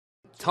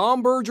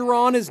Tom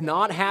Bergeron is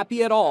not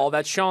happy at all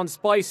that Sean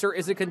Spicer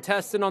is a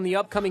contestant on the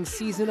upcoming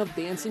season of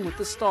Dancing with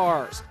the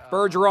Stars.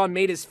 Bergeron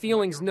made his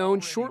feelings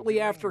known shortly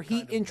after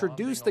he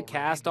introduced the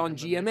cast on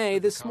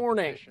GMA this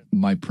morning.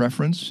 My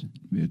preference,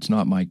 it's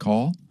not my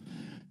call,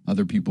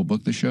 other people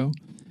book the show,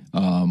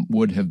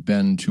 would have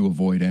been to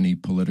avoid any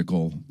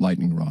political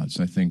lightning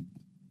rods. I think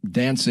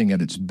dancing at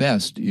its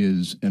best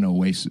is an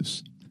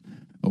oasis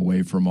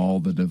away from all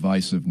the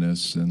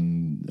divisiveness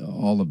and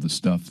all of the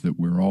stuff that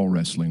we're all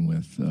wrestling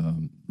with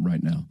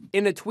right now.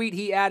 In a tweet,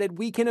 he added,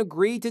 "We can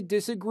agree to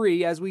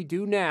disagree as we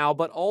do now,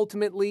 but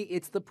ultimately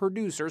it's the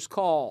producer's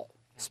call."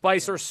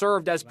 Spicer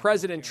served as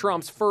President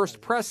Trump's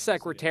first press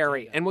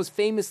secretary and was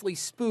famously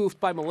spoofed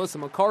by Melissa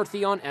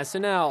McCarthy on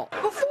SNL.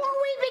 Before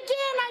we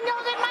begin, I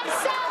know that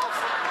myself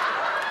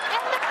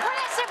and the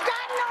press have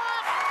gotten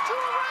off to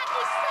a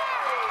rocky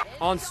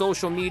start. On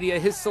social media,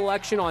 his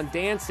selection on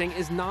dancing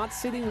is not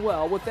sitting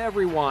well with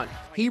everyone.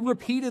 He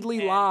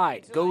repeatedly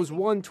lied, goes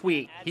one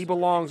tweet. He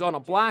belongs on a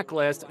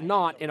blacklist,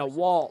 not in a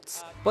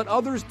waltz. But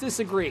others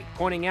disagree,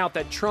 pointing out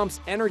that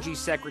Trump's energy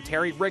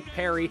secretary, Rick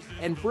Perry,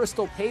 and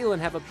Bristol Palin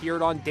have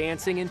appeared on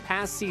Dancing in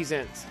past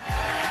seasons.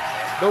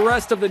 The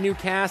rest of the new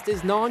cast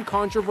is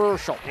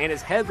non-controversial and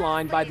is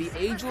headlined by the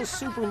ageless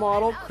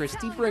supermodel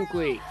Christy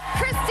Brinkley.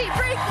 Christy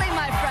Brinkley,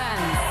 my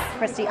friends.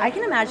 Christy, I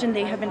can imagine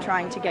they have been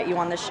trying to get you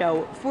on the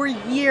show for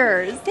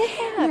years. They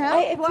have. Yeah.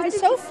 I've been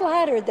so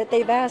flattered that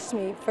they've asked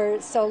me for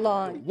so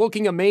long.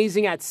 Looking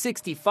amazing at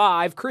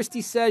 65,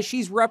 Christy says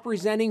she's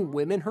representing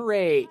women her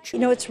age. You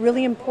know, it's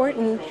really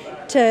important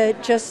to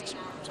just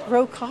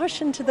throw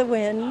caution to the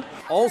wind.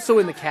 Also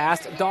in the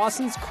cast,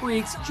 Dawson's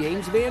Creek's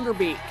James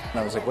Vanderbeek. And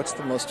I was like, what's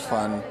the most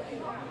fun,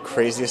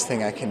 craziest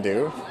thing I can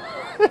do?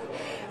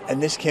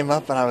 And this came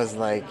up and I was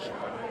like,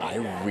 I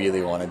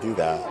really want to do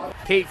that.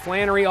 Kate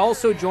Flannery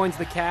also joins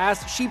the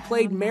cast. She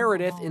played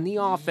Meredith in The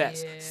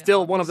Office,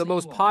 still one of the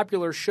most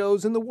popular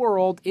shows in the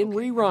world in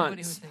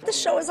reruns. The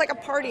show is like a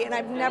party, and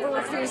I've never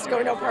refused to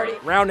go to a party.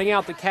 Rounding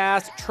out the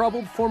cast,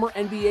 troubled former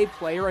NBA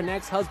player and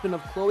ex-husband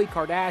of Khloe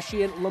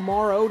Kardashian,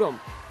 Lamar Odom,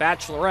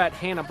 Bachelorette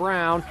Hannah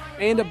Brown,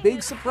 and a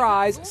big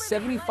surprise,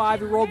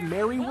 75-year-old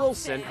Mary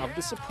Wilson of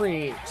The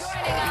Supremes.